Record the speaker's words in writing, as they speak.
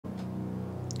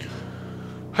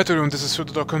everyone, this is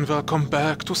Doc and welcome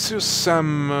back to Serious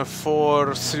Sam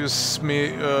for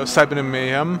Siberian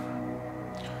Mayhem.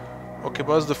 Okay,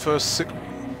 what's the first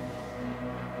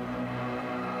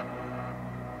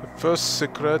The first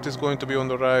secret is going to be on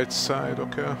the right side,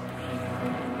 okay.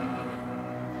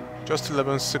 Just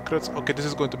 11 secrets. Okay, this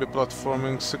is going to be a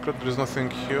platforming secret. There is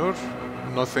nothing here.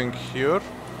 Nothing here.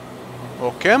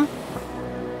 Okay.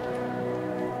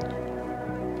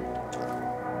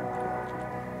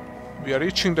 We are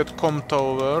reaching that comm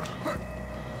tower.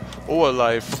 Oh,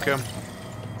 alive. Okay.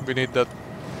 We need that.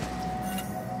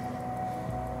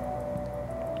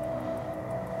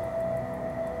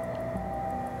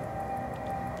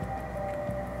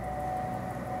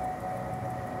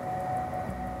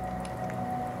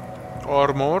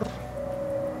 Armor.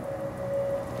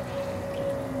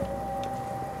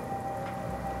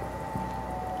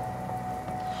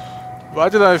 Why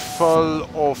did I fall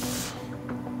off?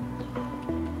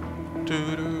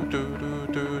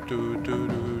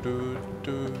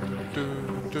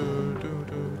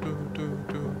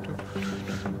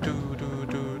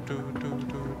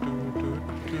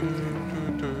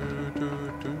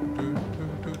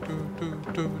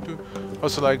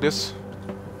 Also like this.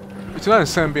 It's a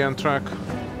nice ambient track.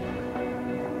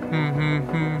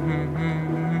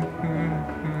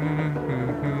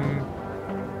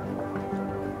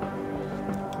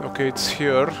 Okay, it's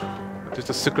here.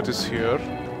 The secret is here.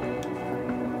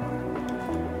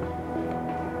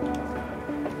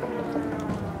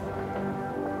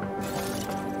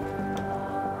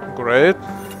 Great.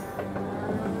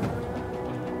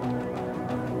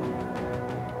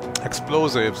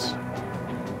 Explosives.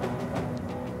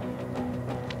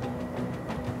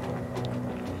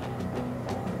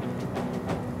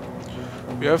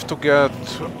 We have to get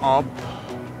up.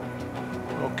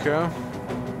 Okay.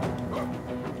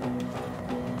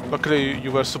 Luckily, we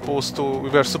were supposed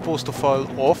to fall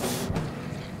off.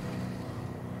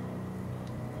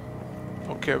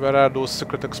 Okay, where are those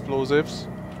secret explosives?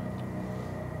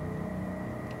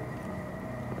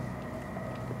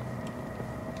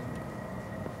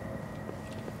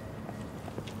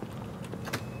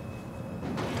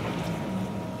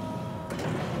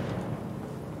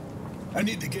 I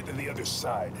need to get to the other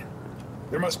side.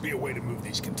 There must be a way to move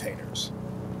these containers.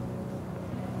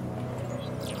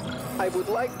 I would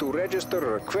like to register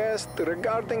a request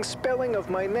regarding spelling of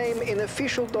my name in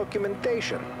official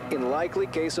documentation, in likely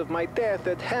case of my death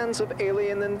at hands of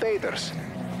alien invaders.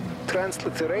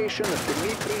 Transliteration of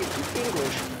Dmitri to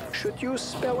English should use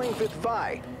spelling with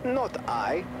Y, not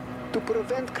I, to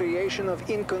prevent creation of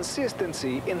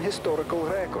inconsistency in historical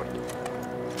record.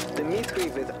 Dmitri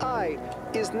with I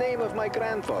is name of my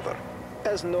grandfather,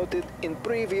 as noted in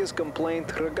previous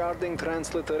complaint regarding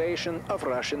transliteration of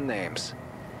Russian names.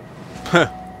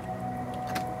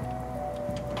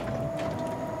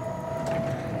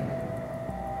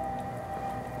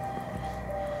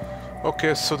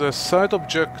 Okay, so the side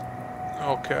object...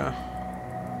 Okay.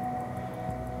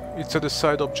 It's the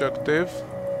side objective.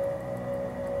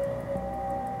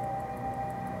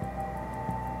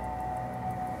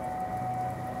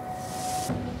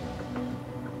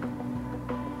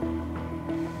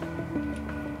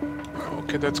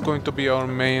 Okay, that's going to be our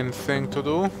main thing to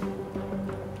do.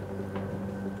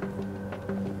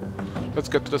 Let's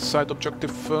get to the side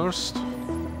objective first.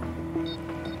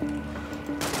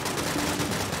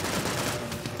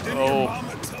 Oh.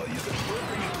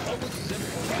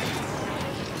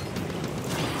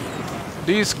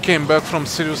 These came back from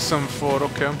Sirius Sam 4,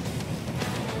 okay.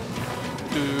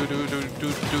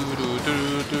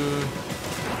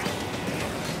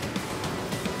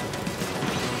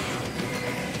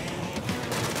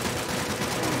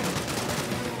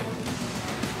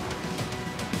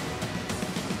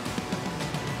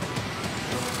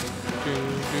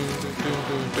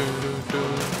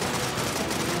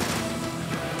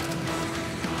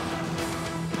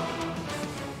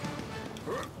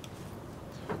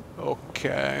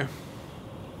 Okay.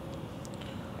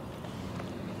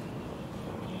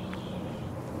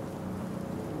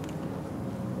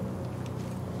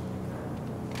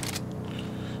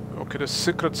 Okay, the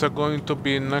secrets are going to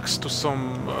be next to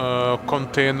some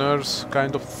containers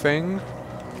kind of thing.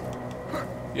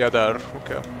 Yeah, there,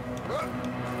 okay.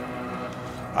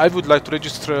 I would like to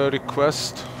register a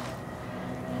request.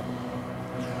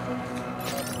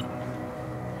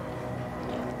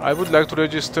 I would like to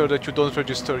register that you don't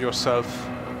register yourself.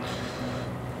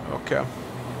 Okay.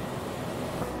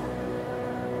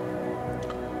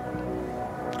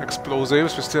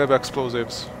 Explosives, we still have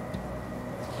explosives.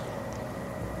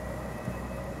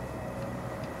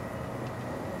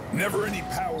 Never any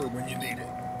power when you need it.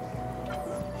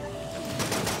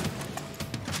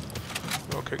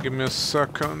 Okay, give me a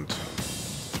second.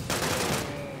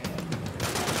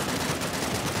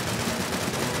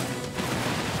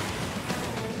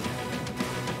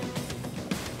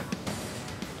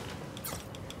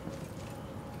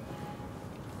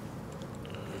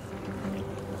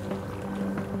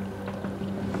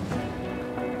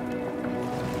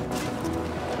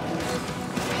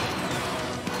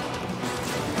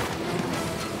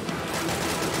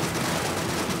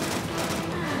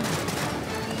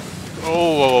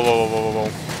 Oh, whoa, whoa, whoa, whoa, whoa, whoa.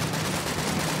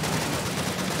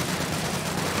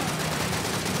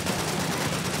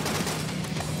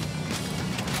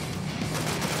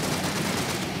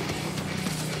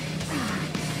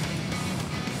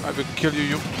 I will kill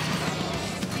you,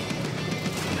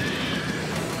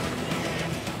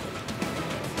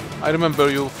 I remember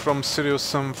you from Sirius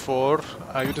Sam 4.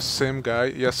 Are you the same guy?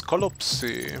 Yes,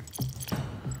 Colopsy.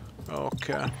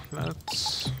 Okay,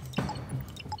 let's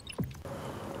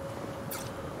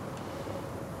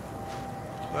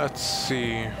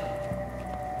see.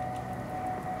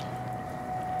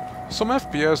 Some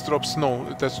FPS drops.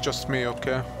 No, that's just me,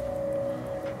 okay.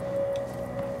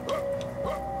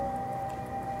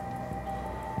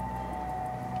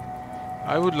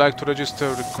 I would like to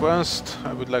register request.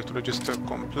 I would like to register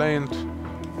complaint.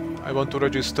 I want to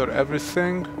register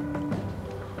everything.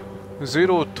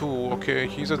 02, okay,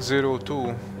 he's at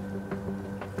 02.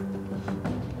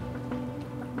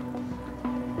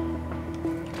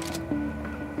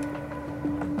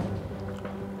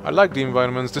 I like the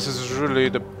environments. This is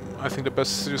really I think the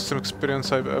best system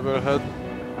experience I've ever had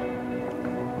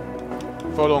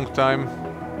for a long time.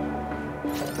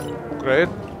 Great.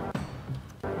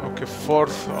 Okay,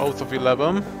 4th out of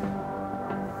 11.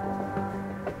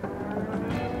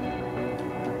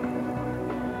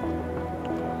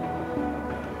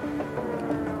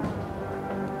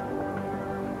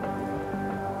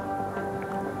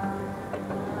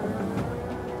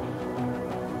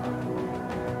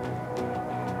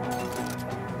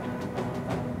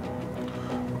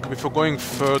 Before going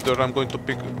further, I'm going to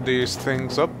pick these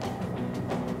things up.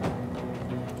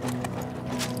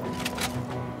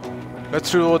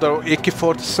 Let's reload our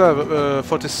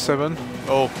AK-47.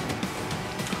 Oh.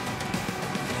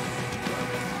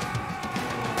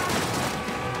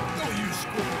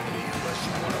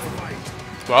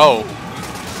 Wow.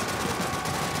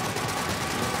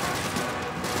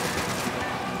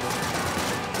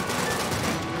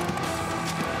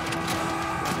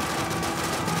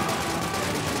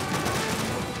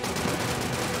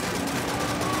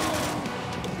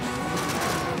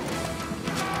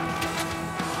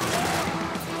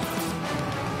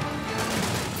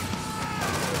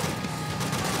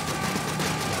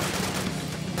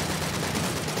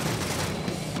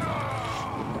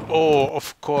 Oh,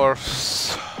 of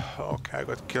course. Okay, I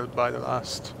got killed by the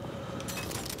last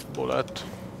bullet.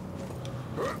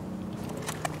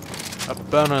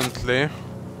 Apparently.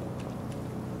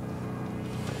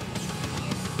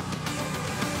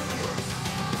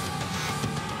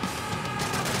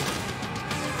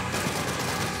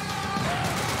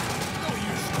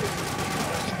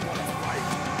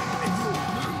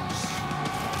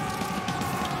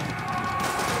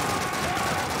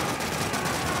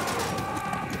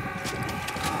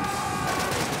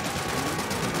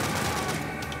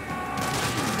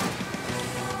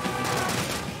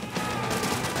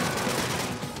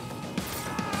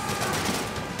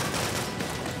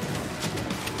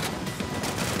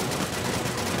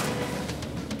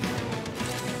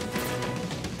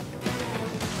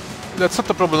 That's not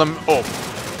the problem. Oh.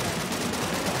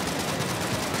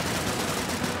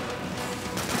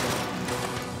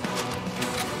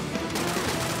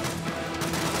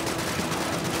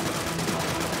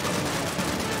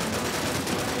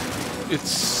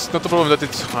 It's not the problem that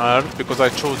it's hard, because I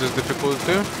chose this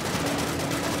difficulty.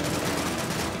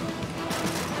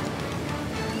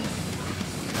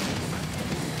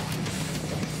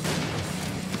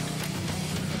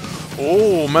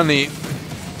 Oh, many.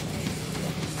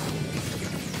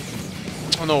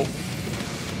 Oh no.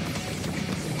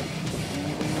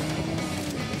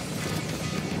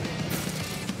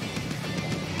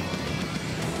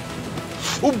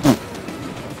 Oh.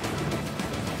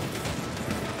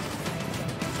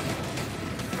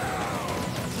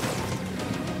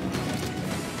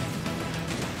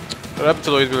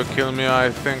 Reptiloid will kill me,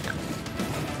 I think.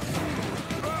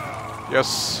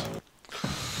 Yes.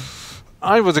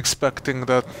 I was expecting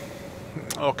that.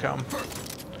 Okay.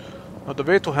 Now the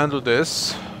way to handle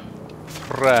this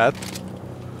threat,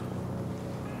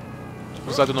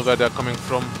 because I don't know where they're coming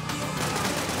from.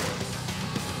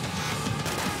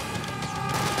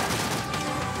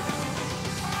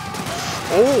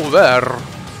 Oh, there!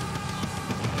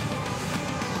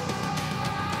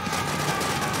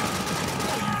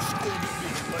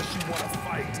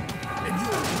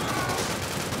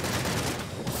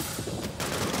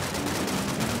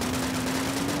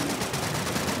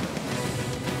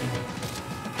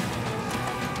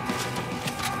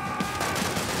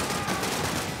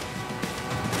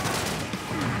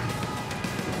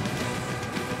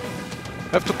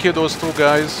 Have to kill those two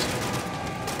guys.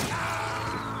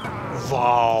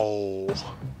 Wow.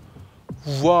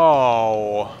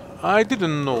 Wow. I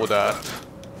didn't know that.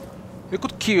 They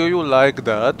could kill you like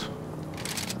that.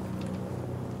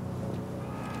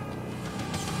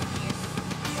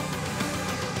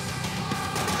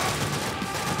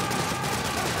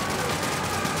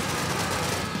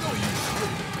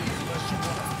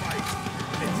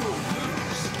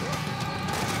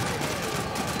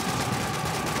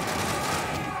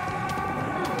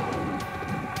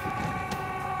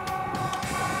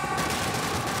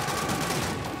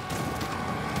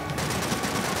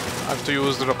 I have to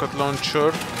use the rocket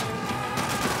launcher.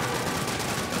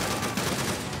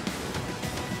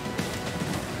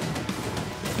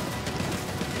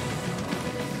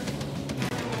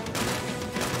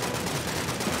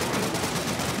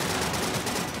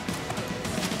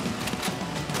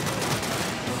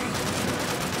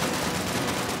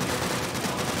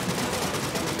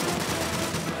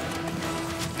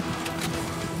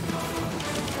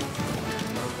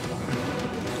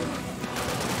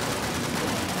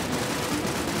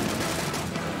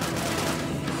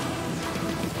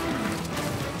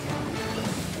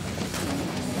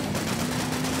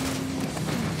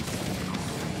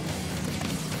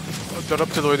 The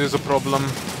reptiloid is a problem.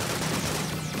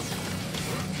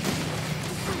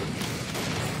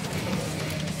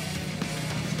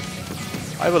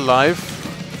 I'm alive.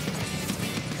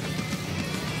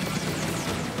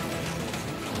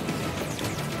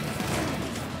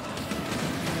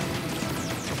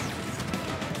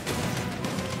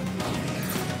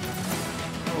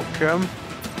 Okay.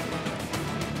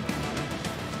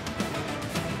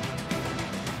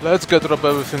 Let's get rid of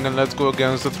everything and let's go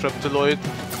against the reptiloid.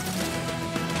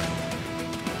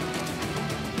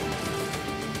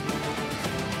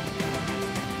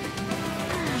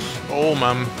 Oh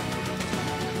man.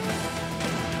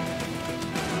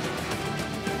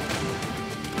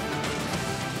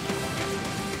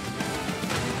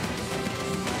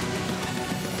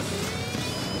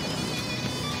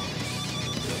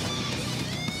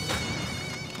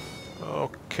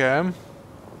 Okay.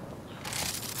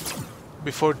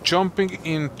 Before jumping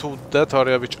into that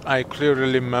area, which I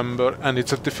clearly remember, and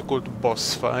it's a difficult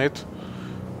boss fight,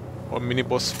 or mini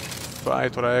boss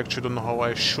fight, or I actually don't know how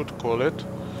I should call it.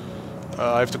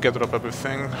 I have to gather up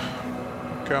everything.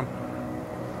 Okay.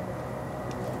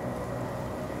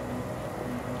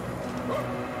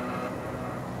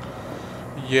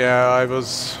 Yeah, I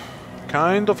was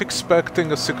kind of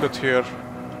expecting a secret here.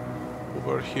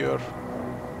 Over here.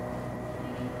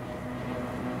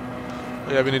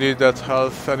 Yeah, we needed that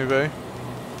health anyway.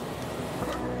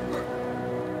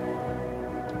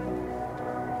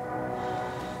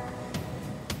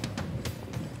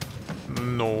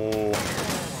 No.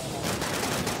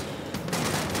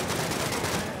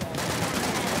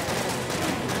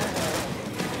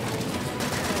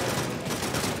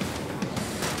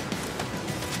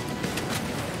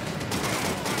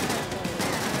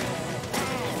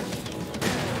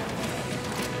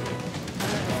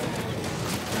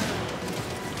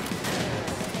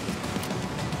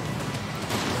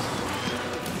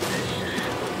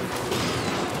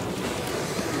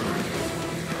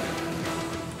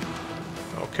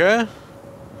 Okay.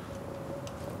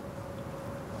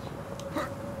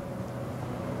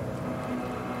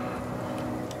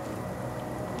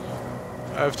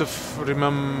 I have to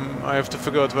remember. I have to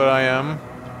figure out where I am.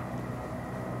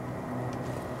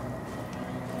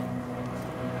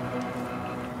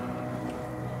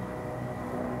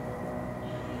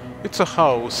 It's a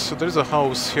house. So there is a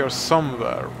house here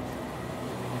somewhere.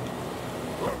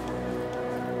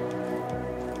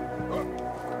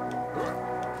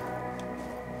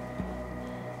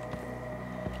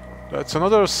 That's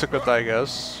another secret, I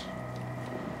guess.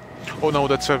 Oh no,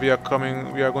 that's where we are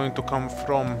coming. We are going to come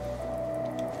from.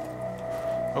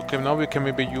 Okay, now we can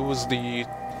maybe use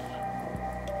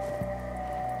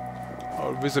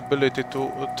our visibility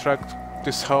to track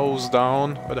this house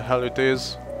down. Where the hell it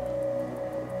is?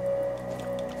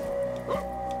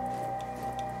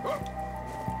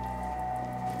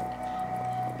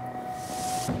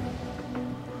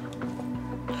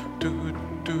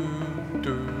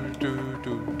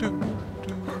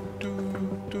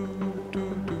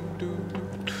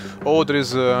 Oh, there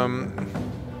is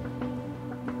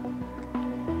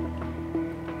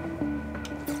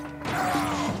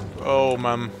oh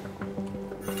man.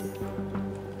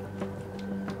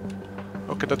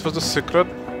 Okay, that was the secret.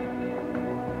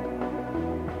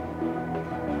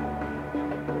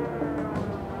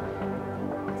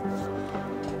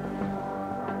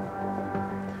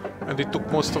 And it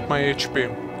took most of my HP.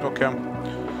 Okay.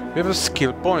 We have a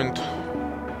skill point.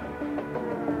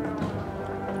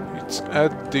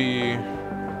 at the...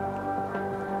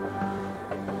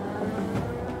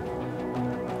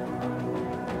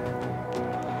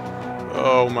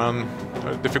 Oh man,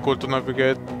 very difficult to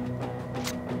navigate.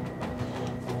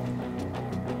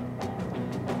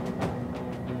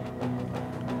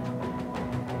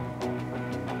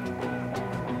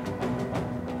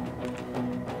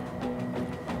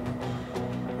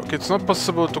 Okay, it's not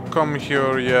possible to come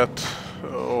here yet.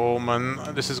 Oh man,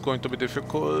 this is going to be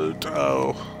difficult.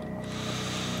 Oh,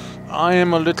 I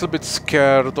am a little bit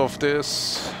scared of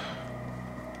this.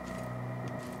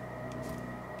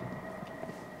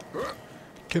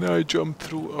 Can I jump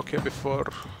through? Okay, before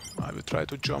I will try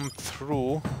to jump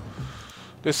through.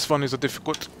 This one is a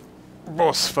difficult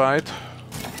boss fight.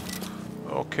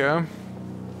 Okay.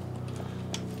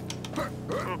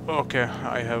 Okay,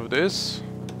 I have this.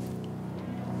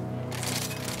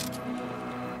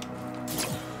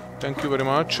 Thank you very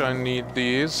much, I need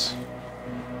these.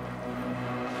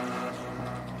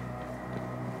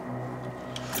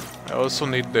 I also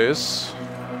need this.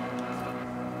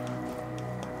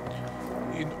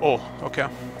 Oh, okay.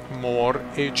 More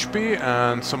HP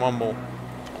and some ammo.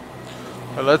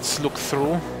 Let's look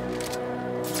through.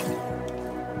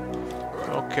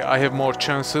 Okay, I have more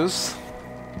chances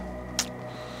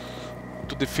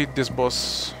to defeat this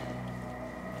boss.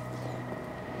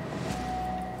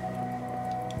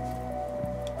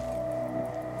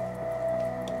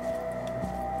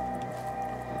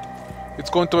 It's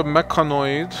going to be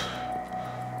mechanoid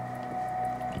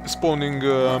spawning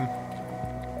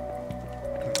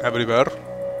everywhere.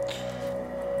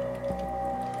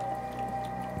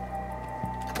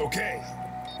 Okay,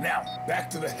 now back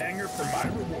to the hangar for my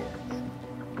reward.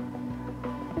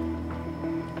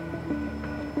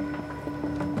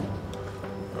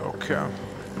 Okay.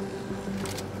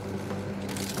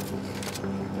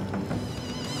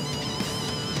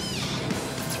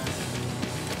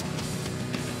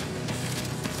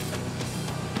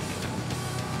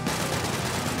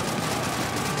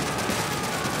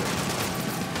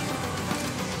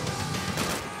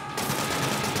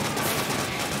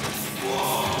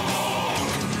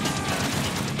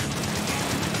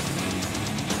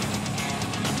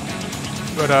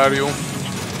 Where are you?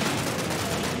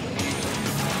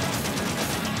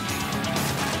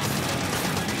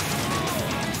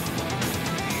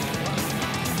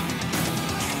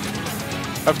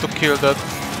 Have to kill that.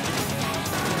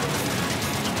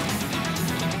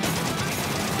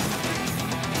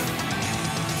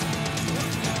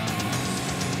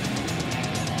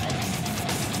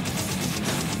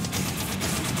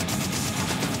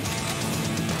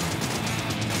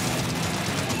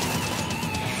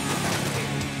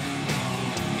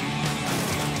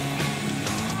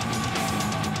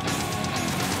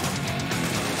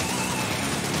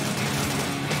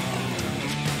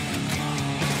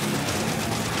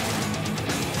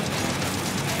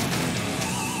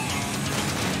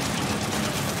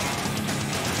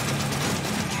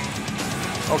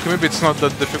 Okay, maybe it's not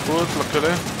that difficult,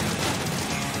 luckily.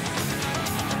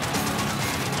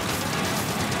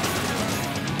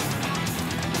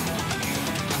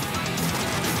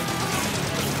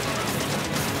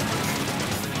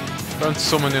 Found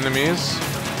so many enemies.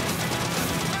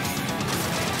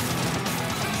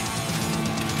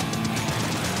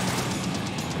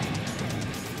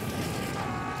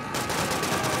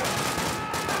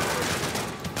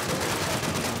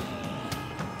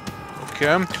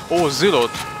 Okay. Oh,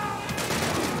 Zealot.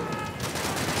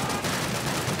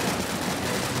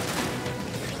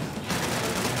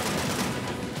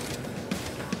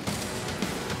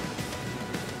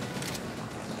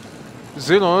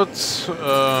 Zealots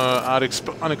are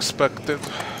unexpected,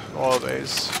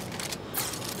 always.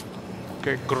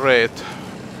 Okay, great.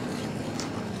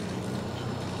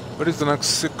 Where is the next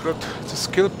secret? It's a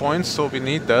skill point, so we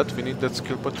need that. We need that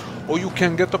skill point. Oh, you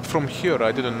can get up from here.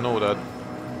 I didn't know that.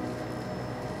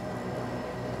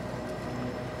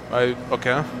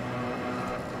 Okay.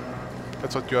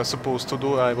 That's what you are supposed to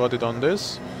do. I already done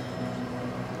this.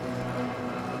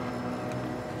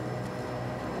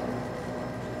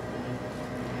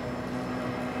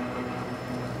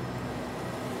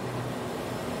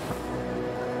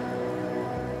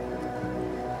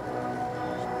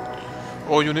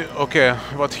 Oh, you need... Okay,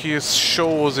 what he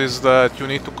shows is that you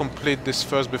need to complete this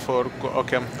first before...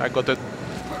 Okay, I got it.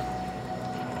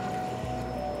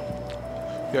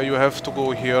 Yeah, you have to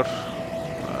go here.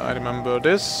 I remember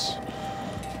this.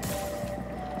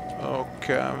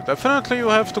 Okay, definitely you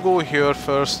have to go here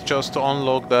first just to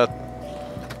unlock that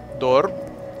door.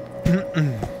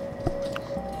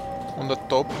 On the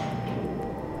top.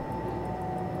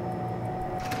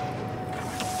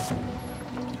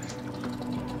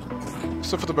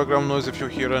 So for the background noise if you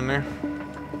hear any.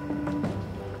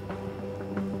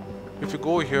 If you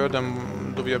go here,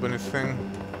 then do we have anything?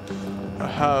 A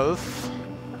health.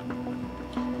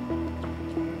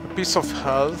 A piece of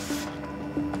health.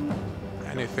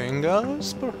 Anything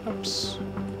else, perhaps?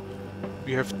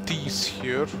 We have teas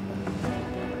here.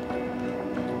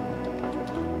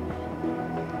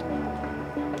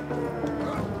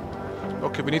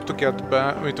 Okay, we need to get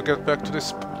back. We need to get back to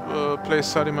this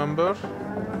place. I remember.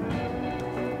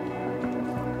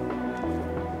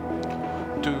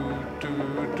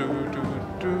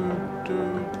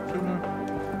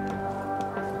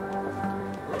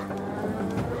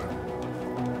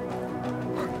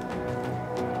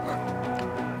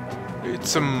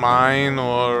 It's a mine,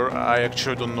 or I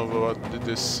actually don't know what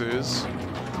this is.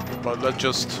 But let's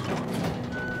just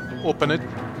open it.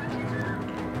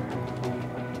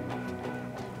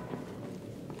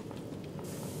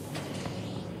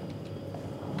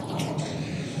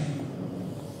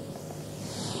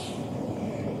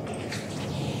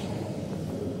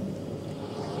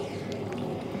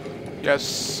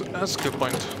 Yes, that's a skill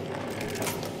point.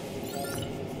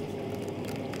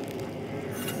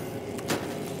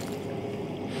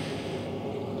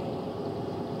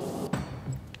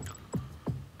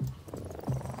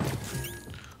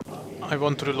 I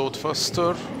want to reload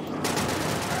faster.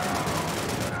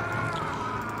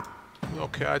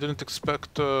 Okay, I didn't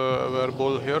expect a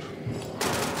verbal here.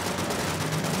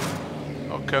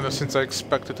 Okay, since I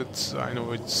expected it, I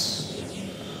know it's...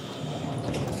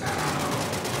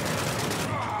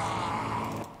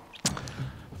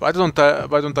 Why don't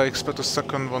I expect a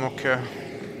second one? Okay.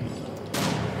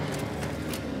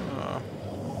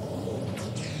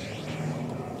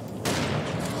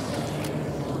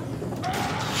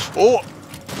 Oh!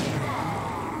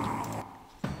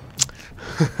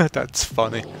 That's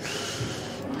funny.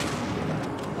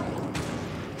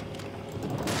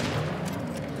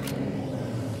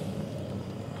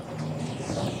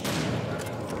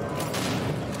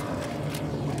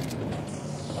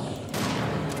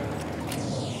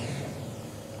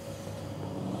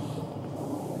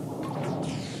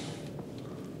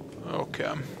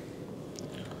 Okay.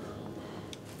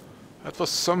 That was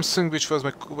something which was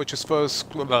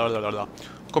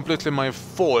completely my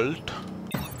fault.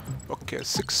 Okay,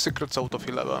 6 secrets out of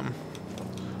 11.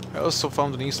 I also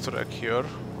found an Easter egg here.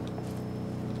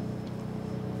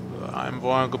 I'm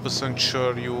 100%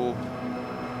 sure you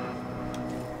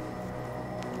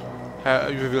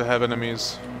will have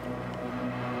enemies.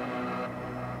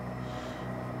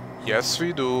 Yes,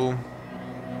 we do.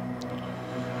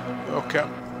 Okay.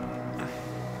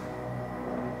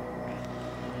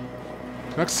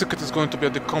 Next secret is going to be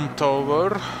at the comm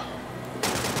tower.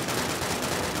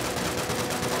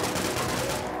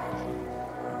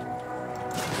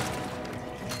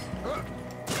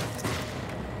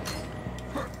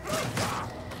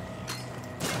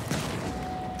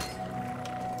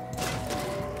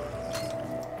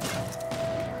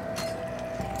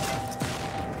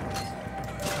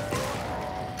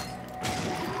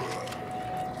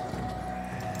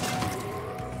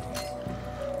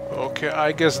 Okay,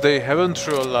 I guess they haven't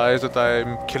realized that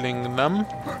I'm killing them.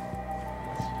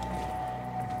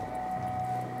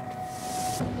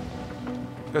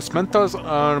 Yes, Mental's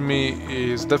army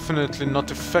is definitely not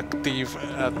effective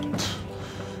at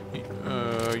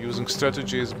using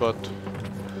strategies, but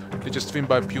they just win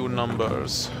by pure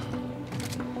numbers.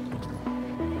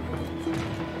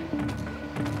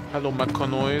 Hello,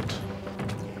 Mechanoid.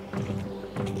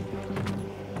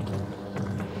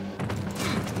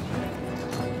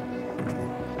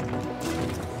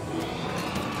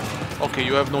 Okay,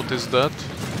 you have noticed that.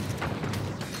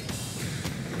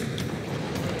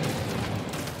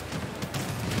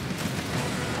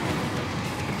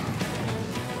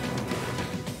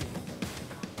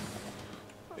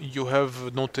 You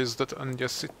have noticed that, and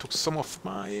yes, it took some of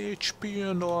my HP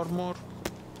and armor.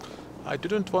 I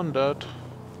didn't want that.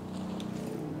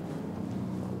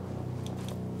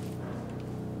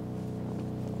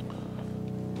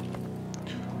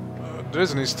 There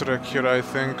is an Easter egg here, I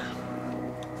think.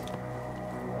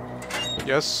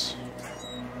 Yes.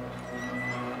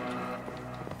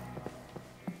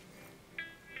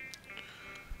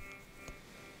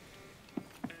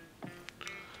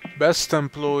 Best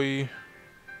employee.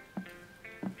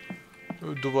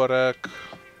 Duvarek.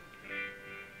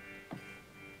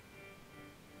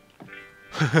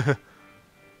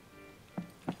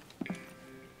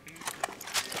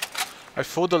 I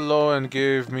fought the law and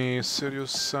gave me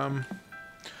serious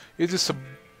Is this a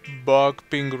bug,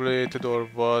 ping related or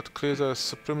what? Clear a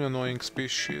supremely annoying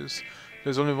species.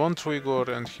 There's only one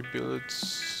trigger and he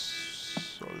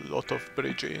builds a lot of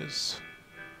bridges.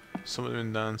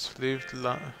 Someone dance. Leave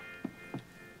the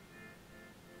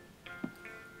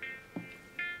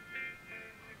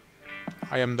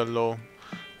I am the law.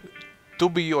 To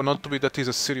be or not to be, that is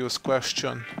a serious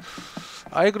question.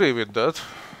 I agree with that.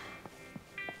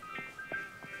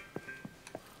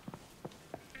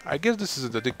 I guess this is a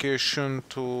dedication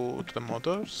to the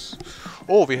modders.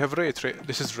 Oh, we have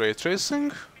this is ray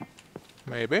tracing?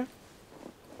 Maybe?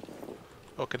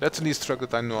 Okay, that's an Easter egg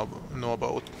that I know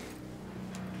about.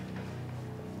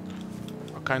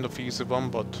 A kind of easy one,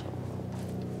 but...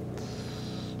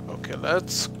 Okay,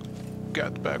 let's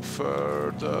get back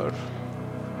further.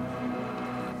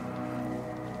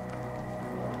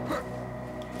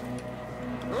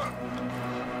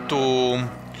 To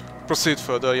proceed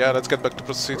further, yeah, let's get back to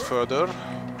proceed further.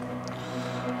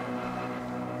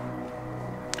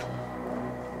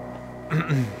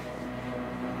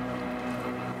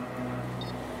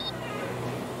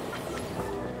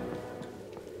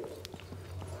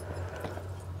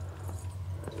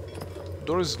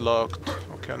 Door is locked.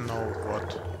 Okay, now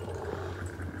what?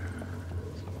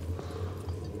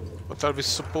 What are we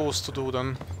supposed to do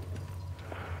then?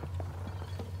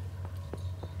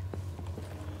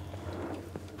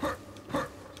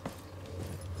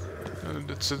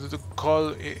 The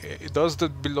call, does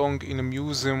that belong in a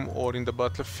museum or in the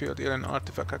battlefield? Alien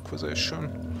artifact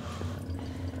acquisition.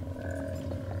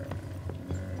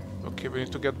 Okay, we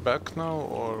need to get back now,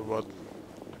 or what?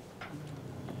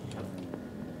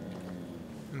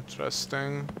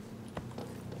 Interesting.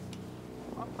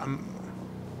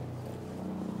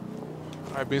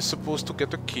 I've been supposed to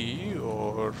get a key,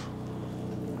 or...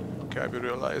 Okay, I will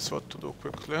realize what to do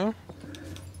quickly.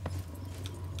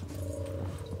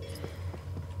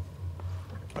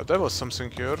 There was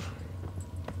something here.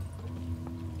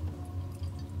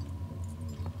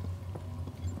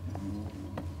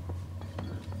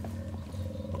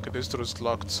 Okay, this door is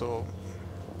locked, so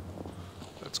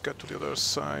let's get to the other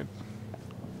side.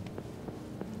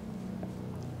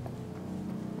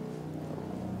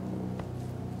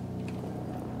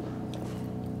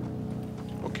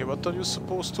 Okay, what are you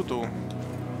supposed to do?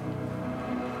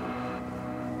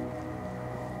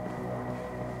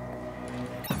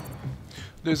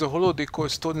 There is a hollow decoy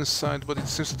stored inside, but it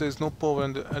seems that there is no power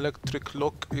and the electric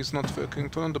lock is not working.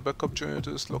 Turn on the backup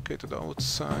generator is located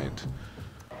outside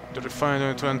the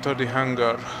refinery to enter the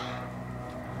hangar.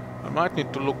 I might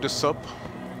need to look this up,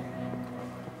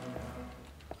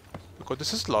 because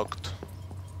this is locked.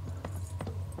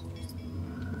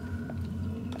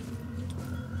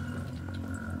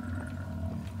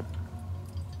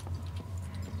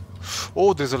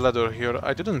 Oh, there's a ladder here.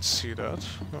 I didn't see that.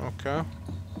 Okay.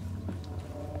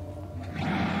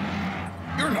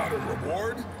 You're not a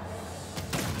reward.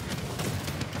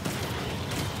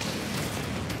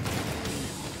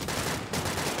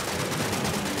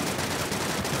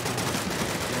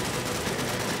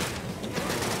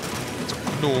 It's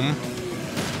a gnome.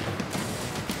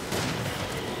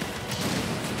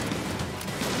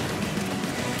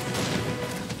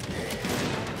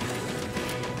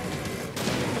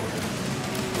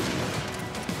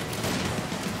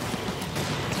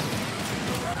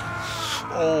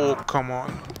 Oh, come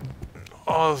on.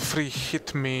 All three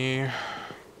hit me.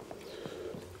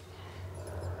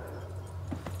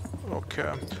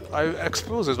 Okay.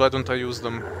 Explosives, why don't I use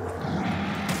them?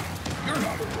 You're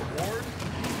not a reward.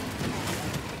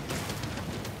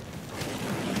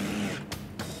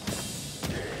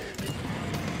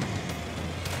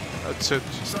 That's it.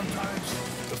 Sometimes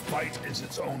the fight is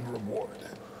its own reward.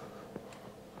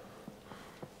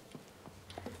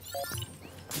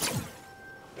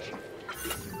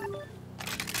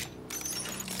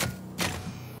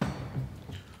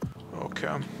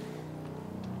 Okay.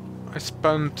 I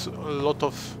spent a lot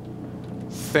of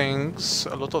things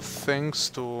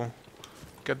to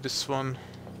get this one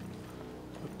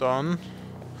done.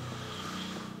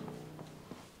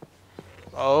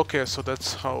 Okay, so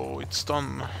that's how it's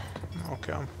done.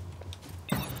 Okay.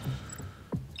 A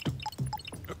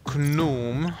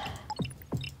gnome.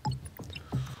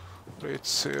 Great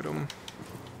serum.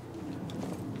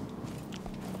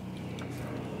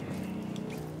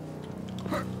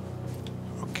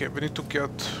 Okay, we need to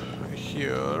get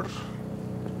here.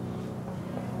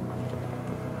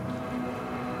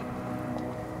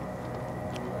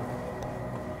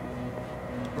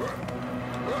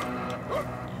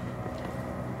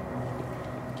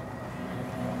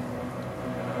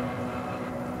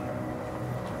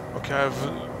 Okay, I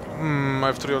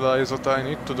have to realize what I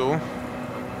need to do.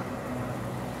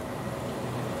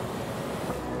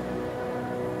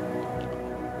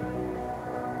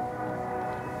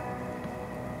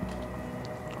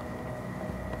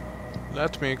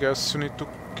 Let me guess, you need to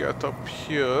get up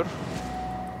here.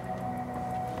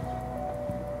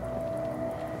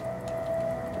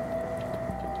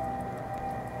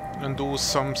 And do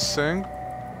something.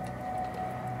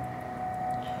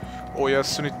 Oh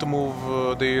yes, you need to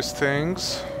move these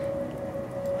things.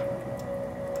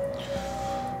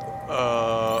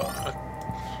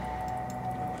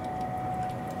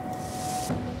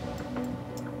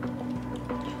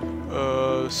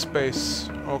 Space.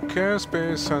 Okay,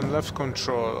 space and left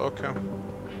control. Okay.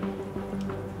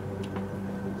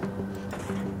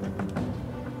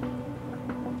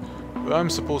 Well, I'm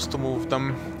supposed to move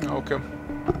them. Okay.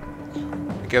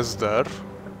 I guess there.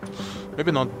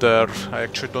 Maybe not there. I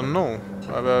actually don't know.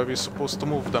 Where are we supposed to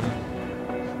move them?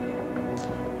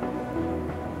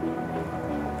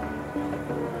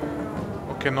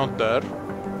 Okay, not there.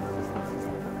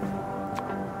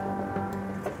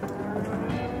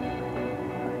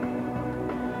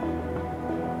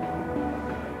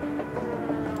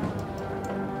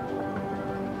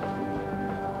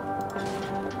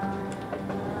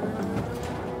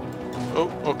 Oh,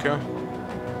 okay.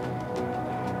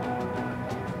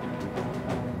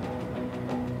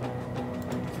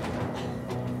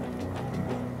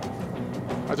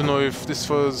 I don't know if this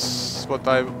was what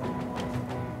I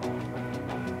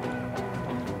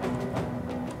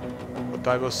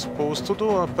was supposed to do,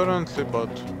 apparently, but...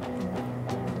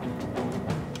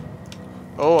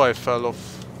 Oh, I fell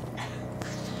off.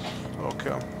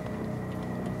 Okay.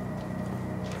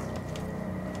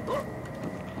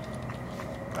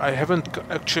 I haven't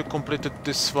actually completed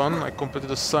this one. I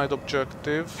completed a side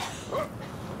objective.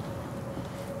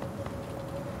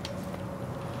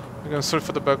 Again, sorry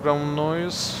for the background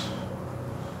noise.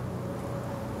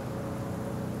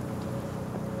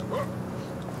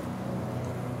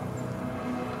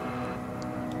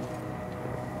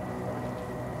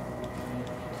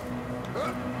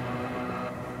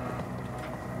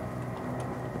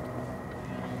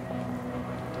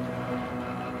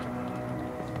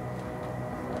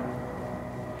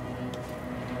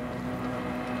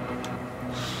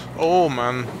 Oh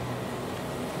man,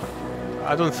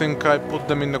 I don't think I put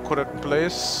them in the correct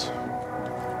place.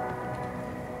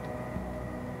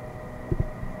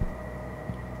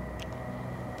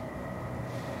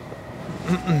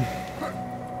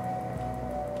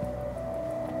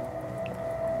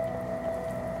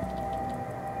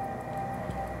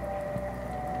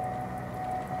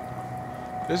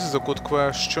 This is a good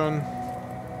question.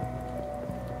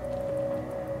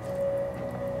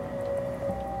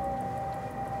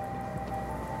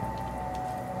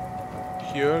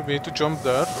 Here, we need to jump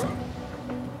there.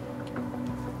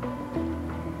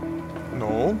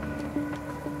 No.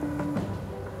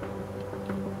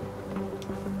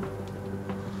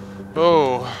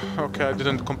 Oh, okay, I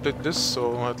didn't complete this,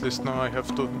 so at least now I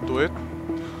have to do it.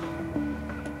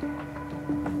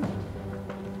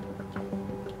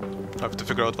 I have to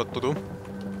figure out what to do.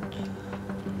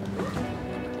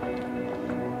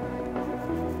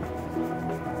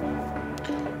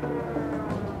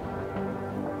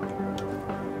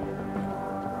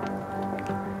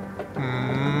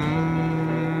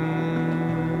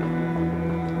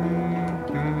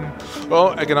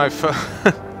 Oh, again I fell.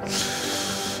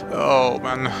 Oh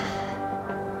man.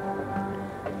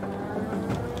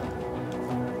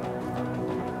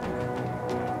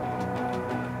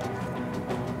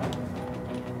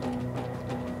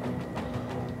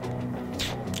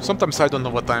 Sometimes I don't know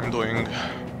what I'm doing.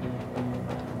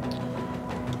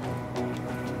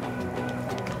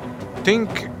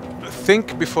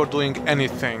 Think before doing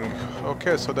anything.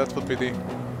 Okay, so that would be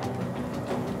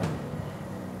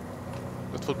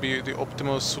the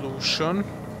optimal solution.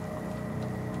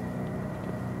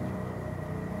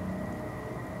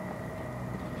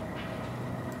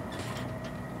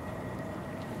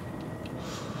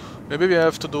 Maybe we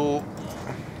have to do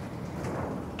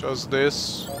just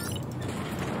this.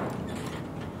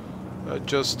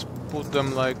 Just put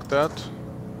them like that.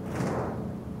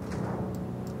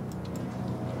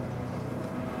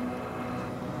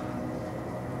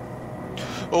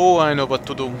 Oh, I know what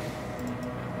to do.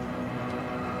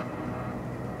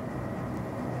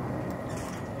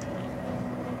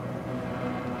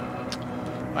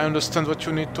 I understand what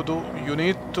you need to do. You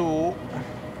need to...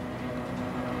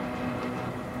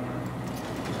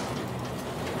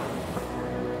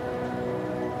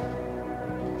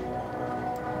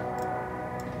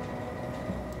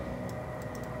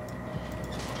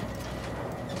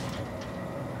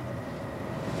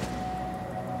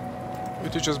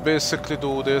 You just basically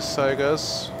do this, I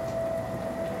guess.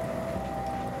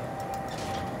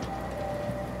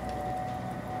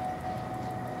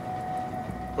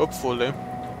 Hopefully.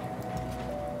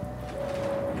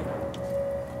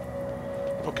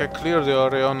 Okay, clear the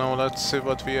area. Now let's see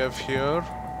what we have here.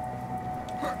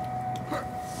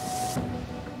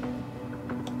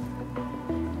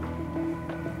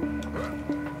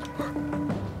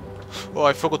 Oh,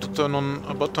 I forgot to turn on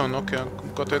a button. Okay,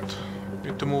 got it.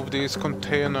 Need to move these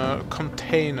containers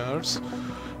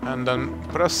and then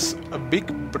press a big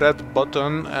red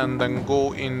button and then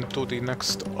go into the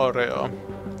next area.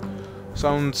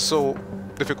 Sounds so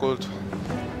difficult,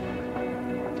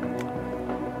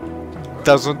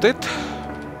 doesn't it?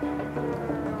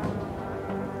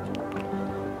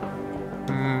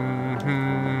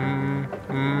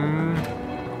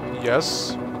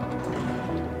 Yes.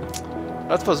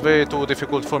 That was way too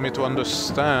difficult for me to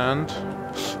understand.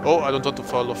 Oh, I don't want to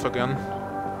fall off again.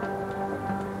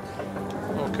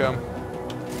 Okay.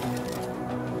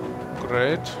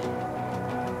 Great.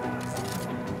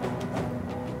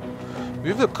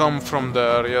 We will come from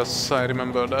there, yes, I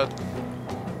remember that.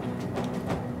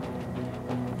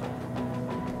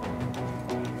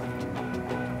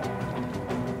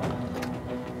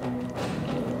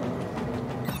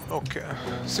 Okay,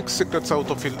 6 secrets out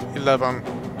of 11.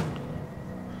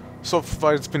 So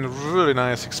far it's been a really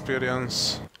nice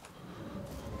experience.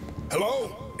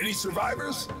 Hello? Any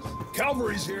survivors?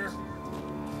 Cavalry's here.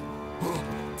 Oh,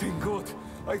 thank God.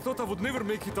 I thought I would never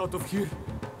make it out of here.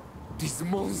 These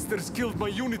monsters killed my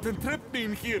unit and trapped me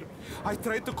in here. I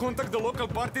tried to contact the local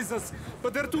partisans,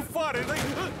 but they're too far and I...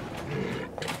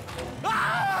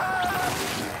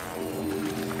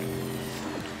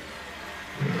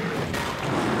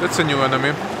 That's a new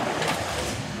enemy.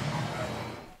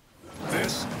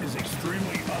 This is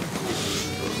extremely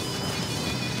uncool.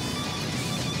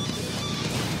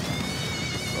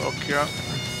 Okay.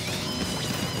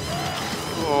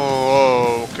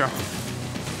 Oh, okay.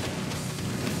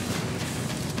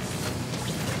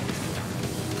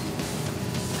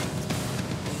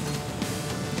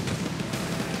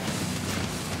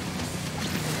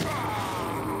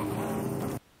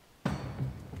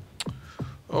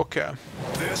 Okay.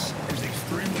 This is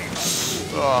extremely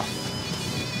uncool.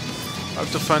 I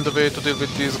have to find a way to deal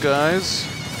with these guys.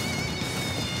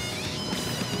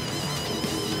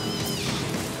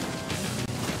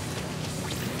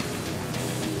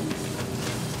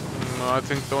 No, I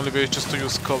think the only way is just to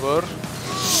use cover.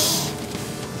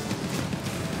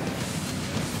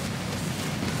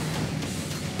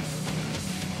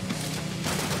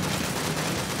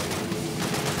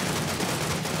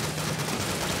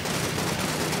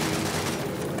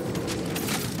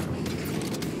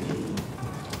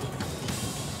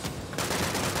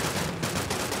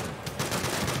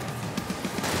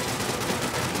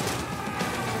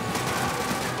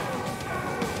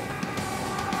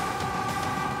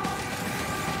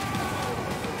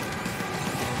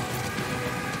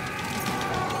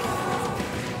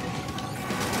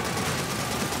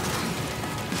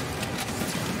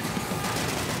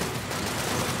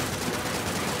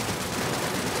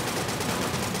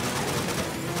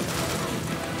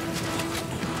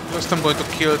 First I'm going to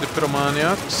kill the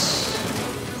pyromaniacs.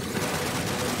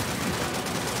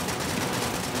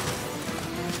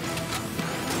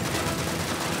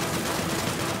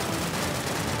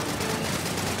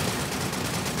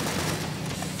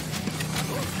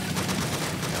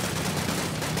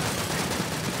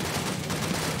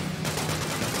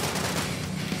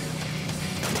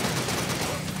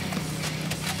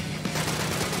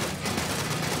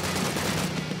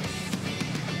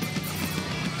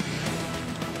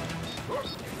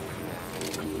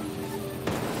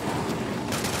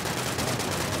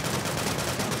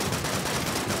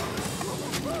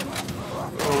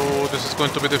 This is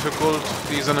going to be difficult,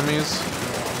 these enemies.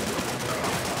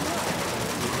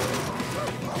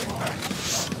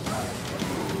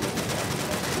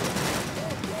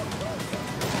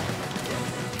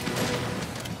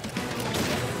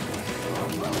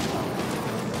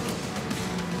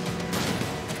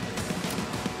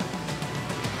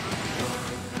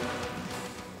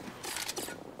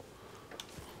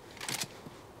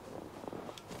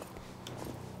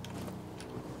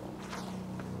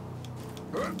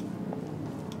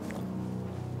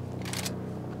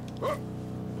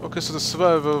 Okay, so the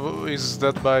survivor is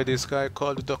dead by this guy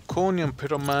called the Draconian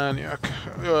Pyromaniac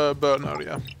Burner,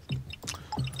 yeah.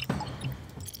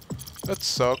 That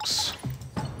sucks.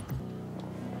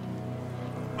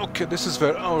 Okay, this is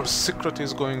where our secret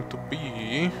is going to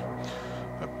be,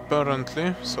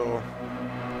 apparently, so...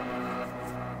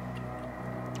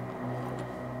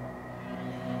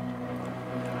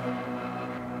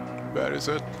 Where is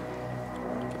it?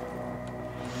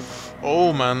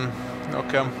 Oh man,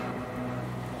 okay.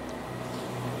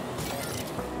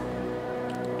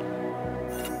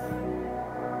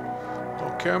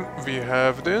 Okay, we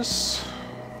have this.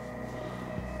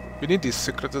 We need these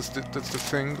secrets, that's the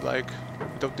thing, like,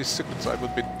 without these secrets I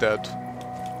would be dead.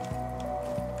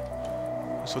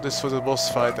 So this was a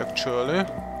boss fight actually.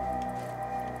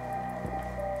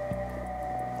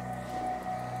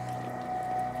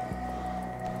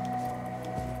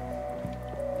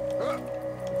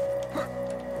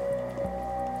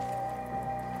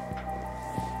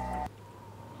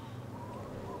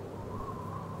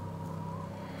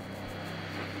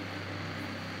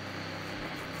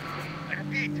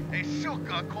 A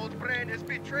sucker called Brain has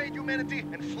betrayed humanity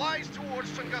and flies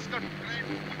towards Tunguska.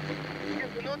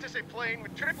 You notice a plane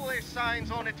with AAA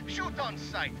signs on it. Shoot on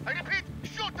sight. I repeat,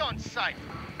 shoot on sight.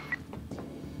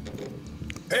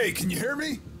 Hey, can you hear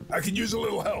me? I could use a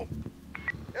little help.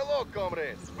 Hello,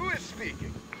 comrades. Who is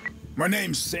speaking? My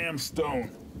name's Sam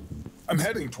Stone. I'm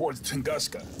heading towards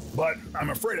Tunguska, but I'm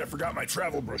afraid I forgot my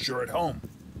travel brochure at home.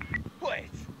 Wait,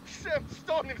 Sam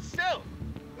Stone himself?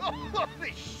 Oh,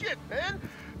 holy shit, man!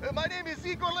 My name is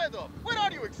Igor Ledov. Where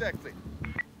are you exactly?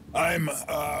 I'm,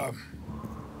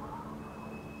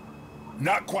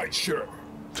 not quite sure.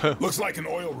 Looks like an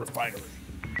oil refinery.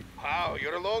 Wow,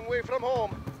 you're a long way from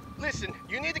home. Listen,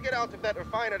 you need to get out of that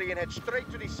refinery and head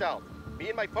straight to the south. Me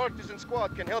and my partisan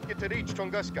squad can help you to reach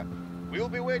Tunguska. We'll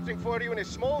be waiting for you in a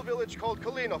small village called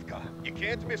Kalinovka. You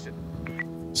can't miss it.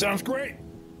 Sounds great.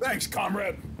 Thanks,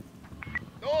 comrade.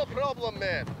 No problem,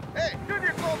 man. Hey, give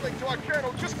your calling to our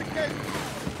colonel just in case.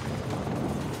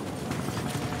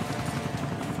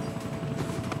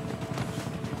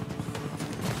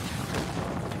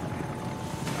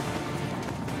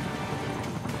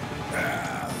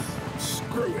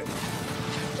 Screw it.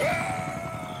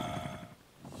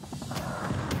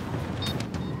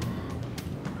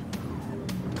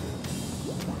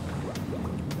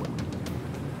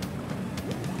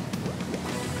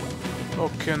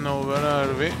 Okay, now where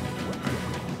are we?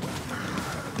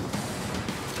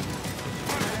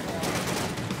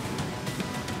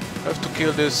 I have to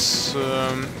kill this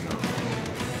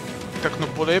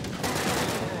Technopolyp.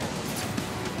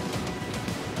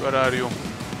 Where are you?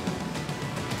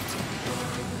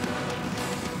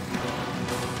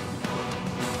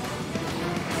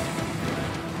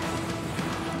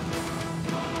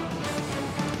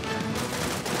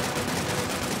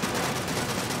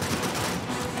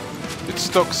 It's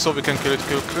stuck, so we can kill it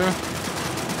quickly.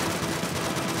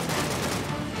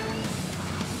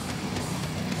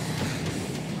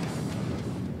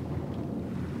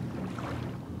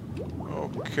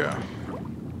 Okay.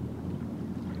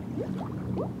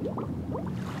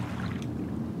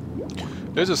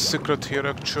 There's a secret here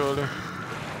actually.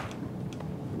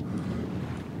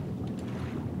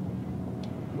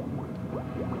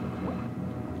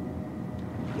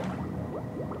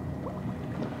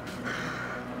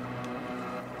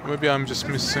 Maybe I'm just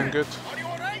missing it. Are you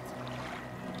alright?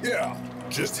 Yeah,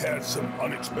 just had some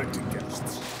unexpected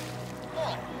guests.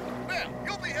 Oh, well,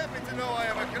 you'll be happy to know I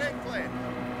have a great plan.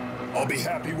 I'll be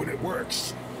happy when it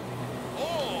works.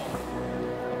 Oh,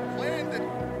 a plan that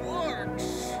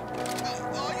works.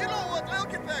 Oh, you know what? I'll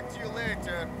get back to you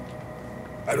later.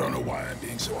 I don't know why I'm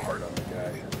being so hard on the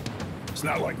guy. It's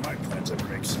not like my plans ever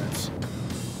make sense.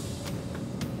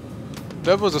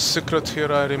 There was a secret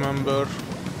here, I remember.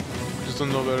 Just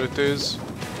don't know where it is.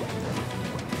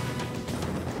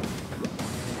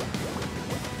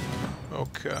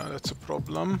 Okay, that's a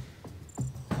problem.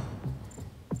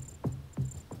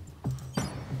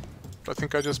 I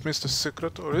think I just missed a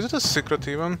secret, or is it a secret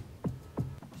even?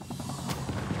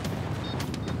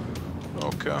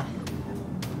 Okay.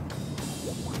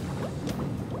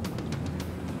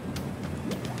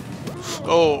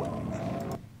 Oh,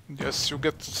 yes, you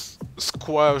get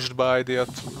squashed by the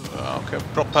okay,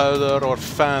 propeller or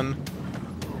fan.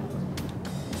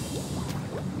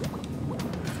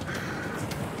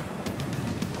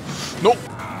 No.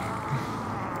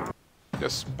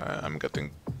 Yes, I'm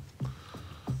getting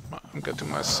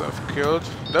myself killed.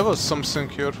 There was something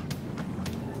here.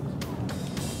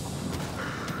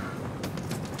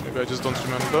 Maybe I just don't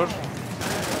remember.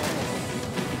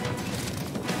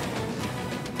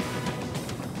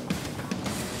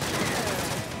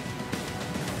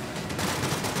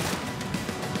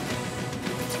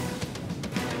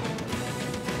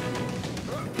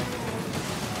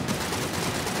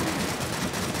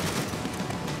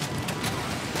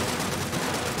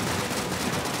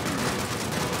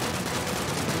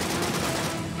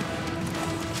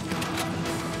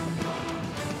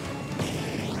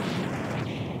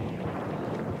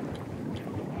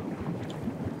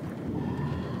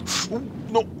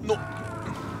 No, no.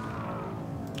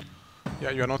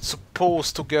 Yeah, you're not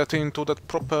supposed to get into that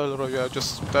propeller, you're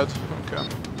just dead. Okay.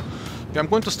 Yeah, I'm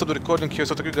going to stop the recording here,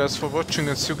 so thank you guys for watching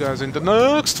and see you guys in the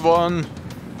next one!